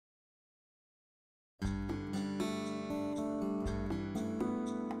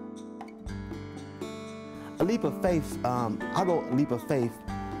A leap of faith, I wrote A Leap of Faith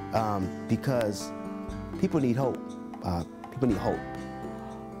because people need hope. People need hope.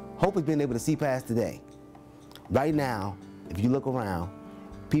 Hope is being able to see past today. Right now, if you look around,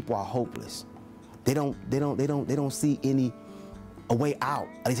 people are hopeless. They don't see a way out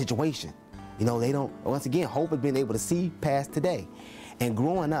of the situation. You know, they don't. Once again, hope is being able to see past today. And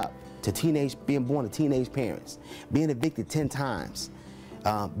growing up being born to teenage parents, being evicted 10 times,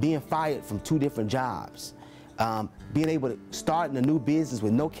 being fired from 2 different jobs, being able to start a new business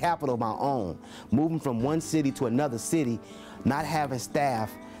with no capital of my own, moving from one city to another city, not having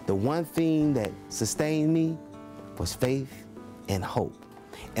staff, the one thing that sustained me was faith and hope.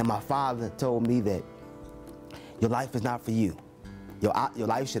 And my father told me that your life is not for you. Your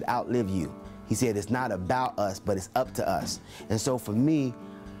life should outlive you. He said it's not about us, but it's up to us. And so for me,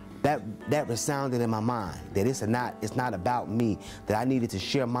 that resounded in my mind, that it's not about me, that I needed to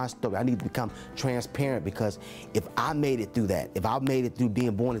share my story. I need to become transparent, because if I made it through that, if I made it through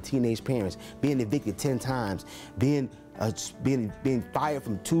being born to teenage parents, being evicted 10 times, being fired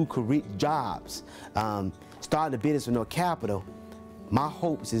from 2 career jobs, starting a business with no capital, my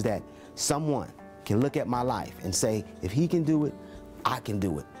hopes is that someone can look at my life and say, if he can do it, I can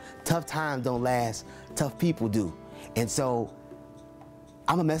do it. Tough times don't last, tough people do. And so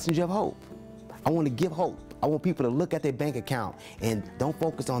I'm a messenger of hope. I want to give hope. I want people to look at their bank account and don't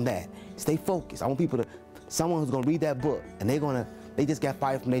focus on that. Stay focused. I want someone who's going to read that book and they just got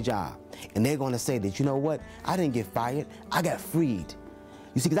fired from their job. And they're going to say that, you know what, I didn't get fired, I got freed.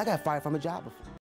 You see, because I got fired from a job before.